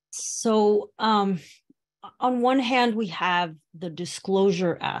 So, on one hand, we have the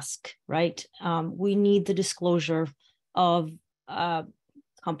disclosure ask, right? We need the disclosure of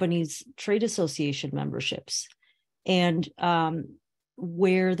companies' trade association memberships and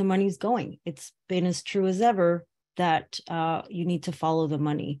where the money's going. It's been as true as ever that you need to follow the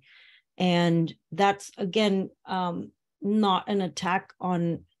money. And that's, again, not an attack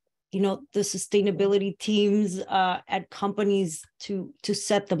on the sustainability teams at companies to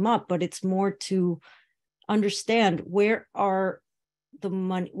set them up, but it's more to understand where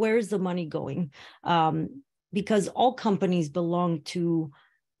is the money going, because all companies belong to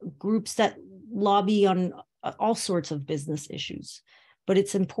groups that lobby on all sorts of business issues, but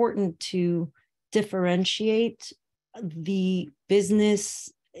it's important to differentiate the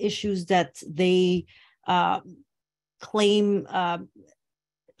business issues that they claim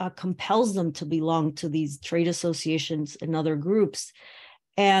compels them to belong to these trade associations and other groups,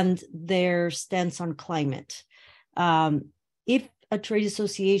 and their stance on climate. If a trade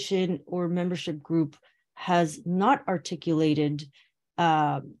association or membership group has not articulated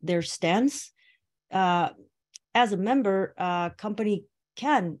their stance, as a member, company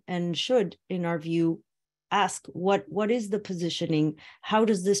can and should, in our view, ask what is the positioning? How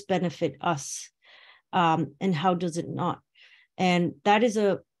does this benefit us? And how does it not? And that is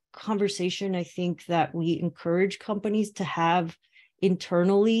a conversation I think that we encourage companies to have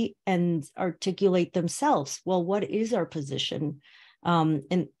internally and articulate themselves. Well, what is our position?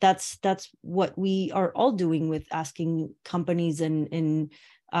 And that's what we are all doing with asking companies and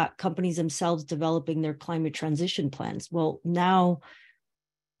companies themselves developing their climate transition plans. Well, now,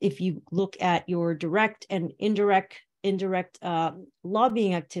 if you look at your direct and indirect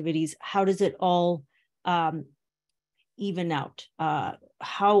lobbying activities, how does it all even out?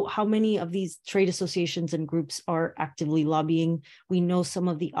 How many of these trade associations and groups are actively lobbying? We know some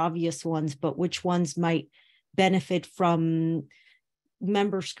of the obvious ones, but which ones might benefit from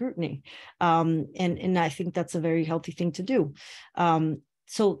member scrutiny? And I think that's a very healthy thing to do.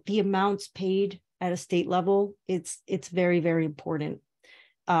 So the amounts paid at a state level, it's very, very important.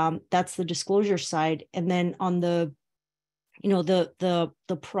 That's the disclosure side. And then on the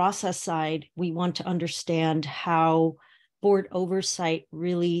process side, we want to understand how board oversight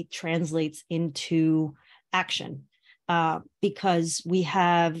really translates into action, because we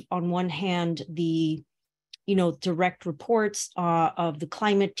have, on one hand, the direct reports of the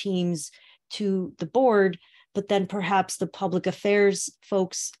climate teams to the board, but then perhaps the public affairs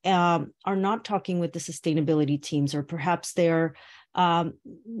folks are not talking with the sustainability teams, or perhaps they're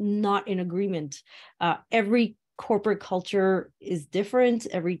not in agreement. Every corporate culture is different.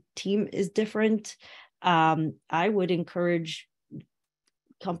 Every team is different. I would encourage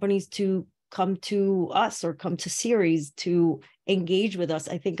companies to come to us or come to Ceres to engage with us.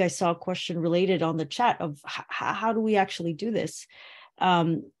 I think I saw a question related on the chat of how do we actually do this?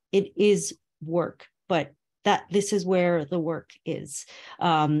 It is work, but this is where the work is,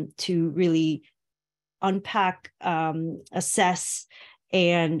 to really unpack, assess,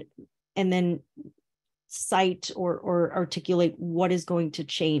 and then cite or articulate what is going to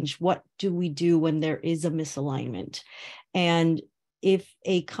change. What do we do when there is a misalignment? And if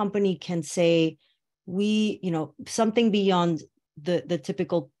a company can say, something beyond the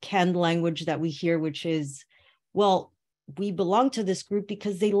typical canned language that we hear, which is, well, we belong to this group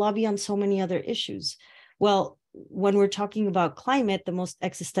because they lobby on so many other issues. Well, when we're talking about climate, the most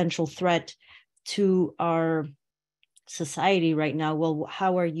existential threat to our society right now, well,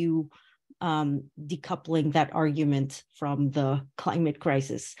 how are you decoupling that argument from the climate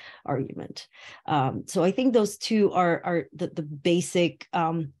crisis argument? So I think those two are the basic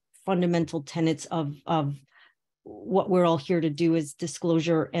fundamental tenets of what we're all here to do, is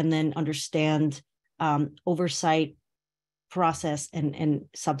disclosure, and then understand oversight, process, and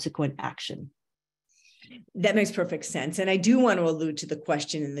subsequent action. That makes perfect sense. And I do want to allude to the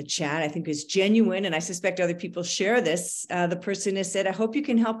question in the chat. I think it's genuine, and I suspect other people share this. The person has said, I hope you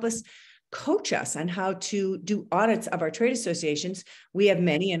can help us, coach us on how to do audits of our trade associations. We have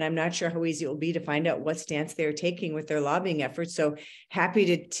many, and I'm not sure how easy it will be to find out what stance they're taking with their lobbying efforts. So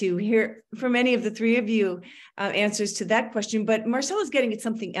happy to hear from any of the three of you answers to that question. But Marcela's getting at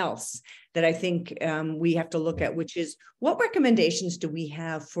something else that I think we have to look at, which is what recommendations do we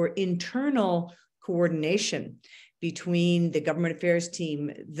have for internal coordination between the government affairs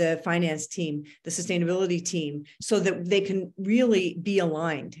team, the finance team, the sustainability team, so that they can really be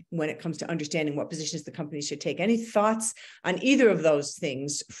aligned when it comes to understanding what positions the company should take. Any thoughts on either of those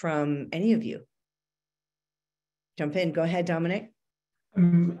things from any of you? Jump in. Go ahead, Dominic.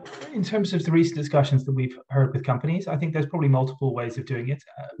 In terms of the recent discussions that we've heard with companies, I think there's probably multiple ways of doing it,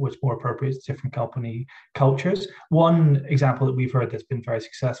 what's more appropriate to different company cultures. One example that we've heard that's been very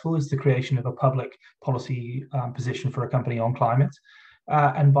successful is the creation of a public policy position for a company on climate.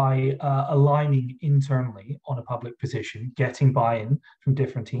 And by aligning internally on a public position, getting buy-in from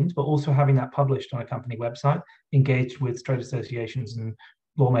different teams, but also having that published on a company website, engaged with trade associations and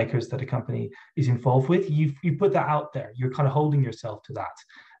lawmakers that a company is involved with, you put that out there. You're kind of holding yourself to that,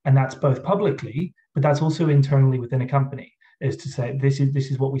 and that's both publicly, but that's also internally within a company, is to say this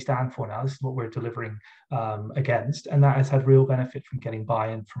is what we stand for now. This is what we're delivering against, and that has had real benefit from getting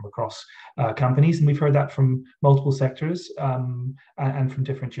buy-in from across companies, and we've heard that from multiple sectors and from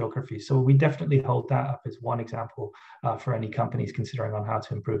different geographies. So we definitely hold that up as one example for any companies considering on how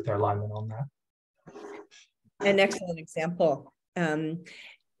to improve their alignment on that. An excellent example.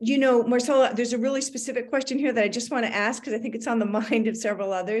 You know, Marcela, there's a really specific question here that I just want to ask because I think it's on the mind of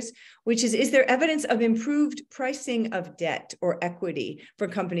several others, which is there evidence of improved pricing of debt or equity for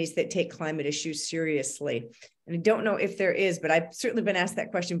companies that take climate issues seriously? And I don't know if there is, but I've certainly been asked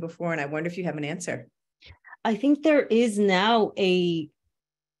that question before, and I wonder if you have an answer. I think there is now a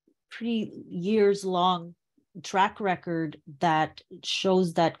pretty years-long track record that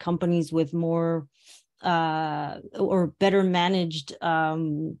shows that companies with more or better managed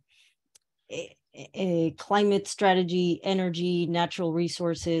a climate strategy, energy, natural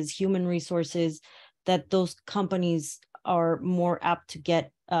resources, human resources, that those companies are more apt to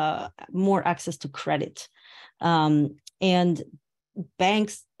get more access to credit. And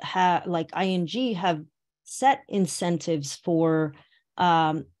banks like ING have set incentives for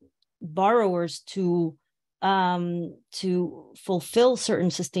borrowers to fulfill certain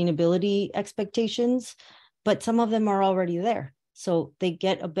sustainability expectations, but some of them are already there. So they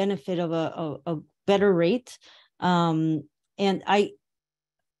get a benefit of a better rate. And I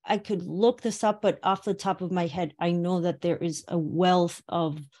could look this up, but off the top of my head, I know that there is a wealth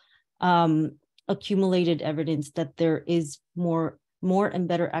of accumulated evidence that there is more and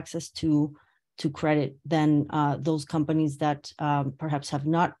better access to credit than those companies that perhaps have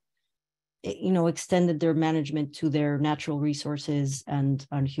not extended their management to their natural resources and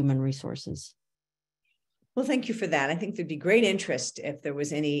human resources. Well, thank you for that. I think there'd be great interest if there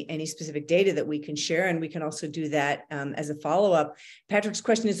was any specific data that we can share, and we can also do that as a follow-up. Patrick's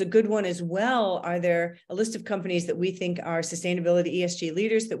question is a good one as well. Are there a list of companies that we think are sustainability ESG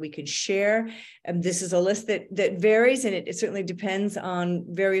leaders that we could share? This is a list that varies, and it certainly depends on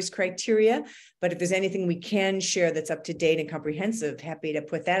various criteria. But if there's anything we can share that's up to date and comprehensive, happy to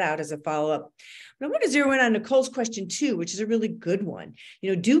put that out as a follow-up. But I want to zero in on Nicole's question too, which is a really good one.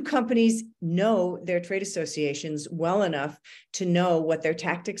 Do companies know their trade associations well enough to know what their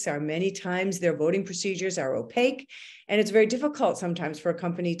tactics are? Many times their voting procedures are opaque, and it's very difficult sometimes for a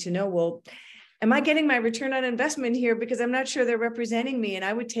company to know, well, am I getting my return on investment here? Because I'm not sure they're representing me. And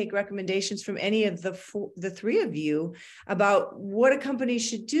I would take recommendations from any of the three of you about what a company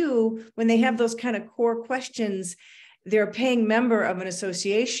should do when they have those kind of core questions. They're a paying member of an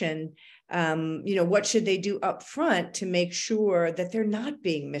association. What should they do up front to make sure that they're not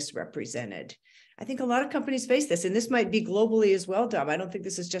being misrepresented? I think a lot of companies face this, and this might be globally as well, Dom. I don't think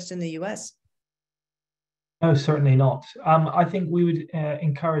this is just in the US. No, certainly not. I think we would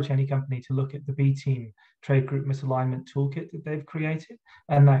encourage any company to look at the B Team Trade Group Misalignment Toolkit that they've created,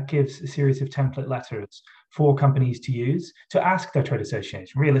 and that gives a series of template letters for companies to use to ask their trade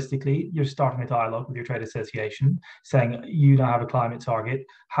association. Realistically, you're starting a dialogue with your trade association saying, you now have a climate target.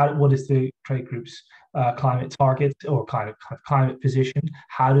 What is the trade group's climate target or climate position?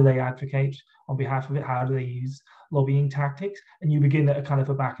 How do they advocate on behalf of it? How do they use lobbying tactics? And you begin a kind of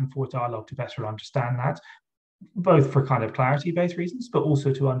a back and forth dialogue to better understand that, both for kind of clarity-based reasons, but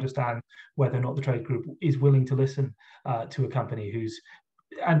also to understand whether or not the trade group is willing to listen to a company who's,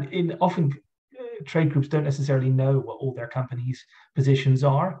 and in often trade groups don't necessarily know what all their companies' positions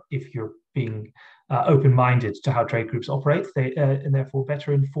are if you're being open-minded to how trade groups operate, and therefore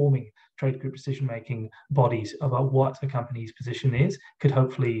better informing trade group decision-making bodies about what a company's position is could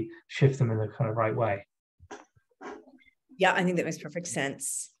hopefully shift them in the kind of right way. Yeah, I think that makes perfect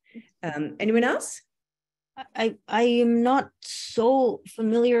sense. Anyone else? I am not so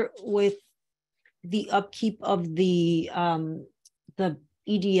familiar with the upkeep of the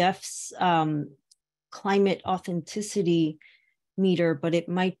EDF's climate authenticity meter, but it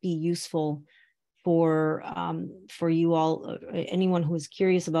might be useful for you all, anyone who is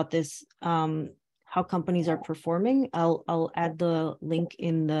curious about this, how companies are performing. I'll add the link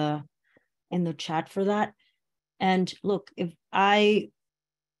in the chat for that. And look, if I'm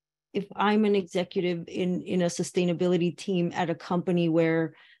an executive in a sustainability team at a company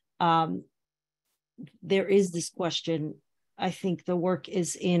where there is this question, I think the work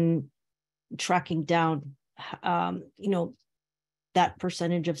is in tracking down, that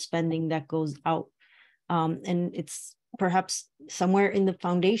percentage of spending that goes out. And it's perhaps somewhere in the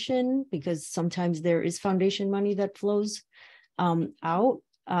foundation, because sometimes there is foundation money that flows out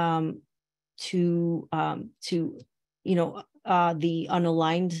to the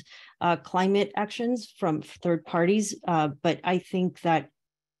unaligned climate actions from third parties. But I think that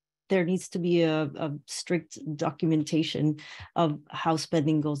there needs to be a strict documentation of how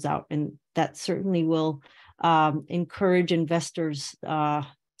spending goes out. And that certainly will encourage investors to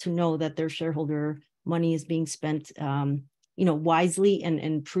know that their shareholder money is being spent wisely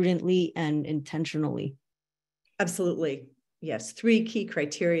and prudently and intentionally. Absolutely. Yes, 3 key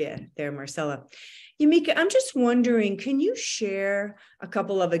criteria there, Marcella. Yamika, I'm just wondering, can you share a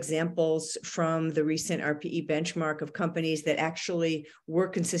couple of examples from the recent RPE benchmark of companies that actually were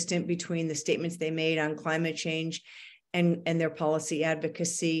consistent between the statements they made on climate change and their policy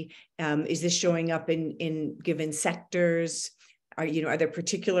advocacy? Is this showing up in given sectors? Are there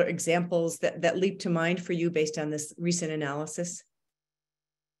particular examples that leap to mind for you based on this recent analysis?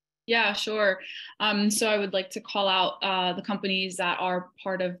 Yeah, sure. So I would like to call out the companies that are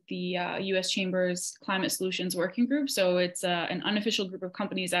part of the U.S. Chamber's Climate Solutions Working Group. So it's an unofficial group of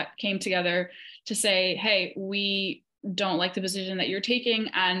companies that came together to say, hey, we don't like the position that you're taking,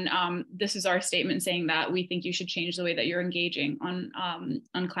 and this is our statement saying that we think you should change the way that you're engaging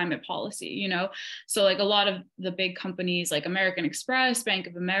on climate policy. So like a lot of the big companies like American Express, Bank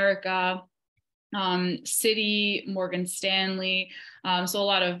of America, Citi, Morgan Stanley, so a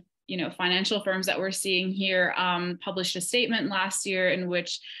lot of financial firms that we're seeing here published a statement last year in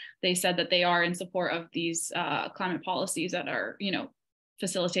which they said that they are in support of these climate policies that are,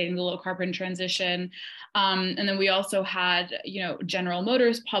 facilitating the low carbon transition. And then we also had, General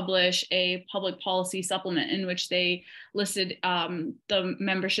Motors publish a public policy supplement in which they listed the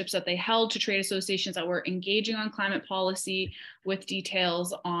memberships that they held to trade associations that were engaging on climate policy, with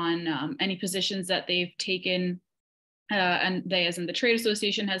details on any positions that they've taken, and they, as in the trade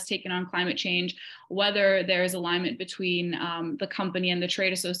association, has taken on climate change, whether there is alignment between the company and the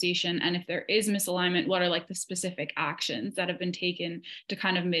trade association, and if there is misalignment, what are like the specific actions that have been taken to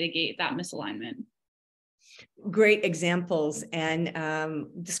kind of mitigate that misalignment. Great examples. And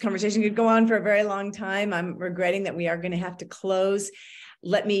this conversation could go on for a very long time. I'm regretting that we are going to have to close.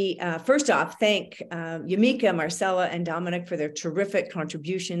 Let me first off thank Yamika, Marcella, and Dominic for their terrific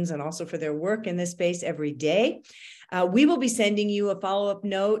contributions and also for their work in this space every day. We will be sending you a follow-up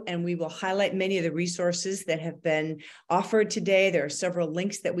note, and we will highlight many of the resources that have been offered today. There are several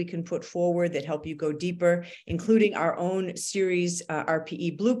links that we can put forward that help you go deeper, including our own series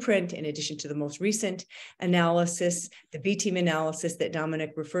RPE blueprint, in addition to the most recent analysis, the B-team analysis that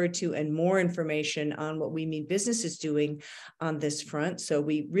Dominic referred to, and more information on what We Mean Business is doing on this front. So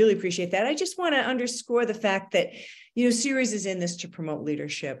we really appreciate that. I just want to underscore the fact that, Ceres is in this to promote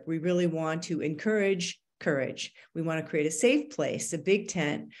leadership. We really want to encourage courage. We want to create a safe place, a big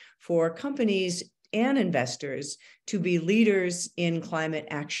tent for companies and investors to be leaders in climate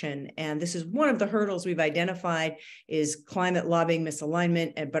action. And this is one of the hurdles we've identified is climate lobbying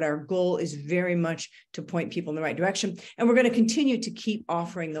misalignment, but our goal is very much to point people in the right direction. And we're going to continue to keep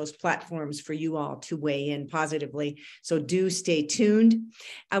offering those platforms for you all to weigh in positively. So do stay tuned.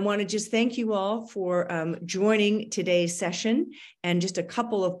 I want to just thank you all for joining today's session. And just a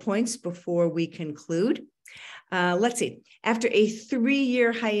couple of points before we conclude. Let's see. After a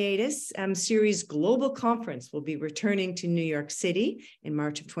 3-year hiatus, Ceres Global Conference will be returning to New York City in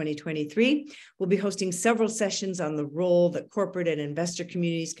March of 2023. We'll be hosting several sessions on the role that corporate and investor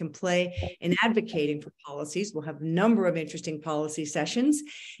communities can play in advocating for policies. We'll have a number of interesting policy sessions,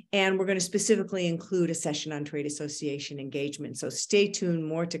 and we're going to specifically include a session on trade association engagement. So stay tuned,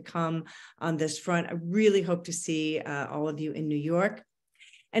 more to come on this front. I really hope to see all of you in New York.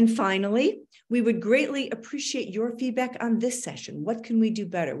 And finally, we would greatly appreciate your feedback on this session. What can we do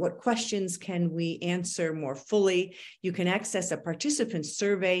better? What questions can we answer more fully? You can access a participant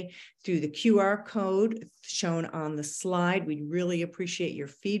survey through the QR code shown on the slide. We'd really appreciate your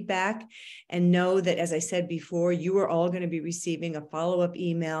feedback, and know that, as I said before, you are all going to be receiving a follow-up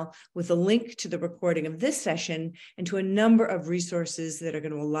email with a link to the recording of this session and to a number of resources that are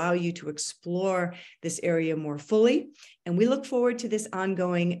going to allow you to explore this area more fully. And we look forward to this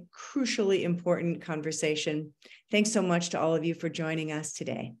ongoing, crucially important conversation. Thanks so much to all of you for joining us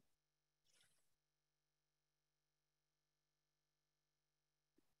today.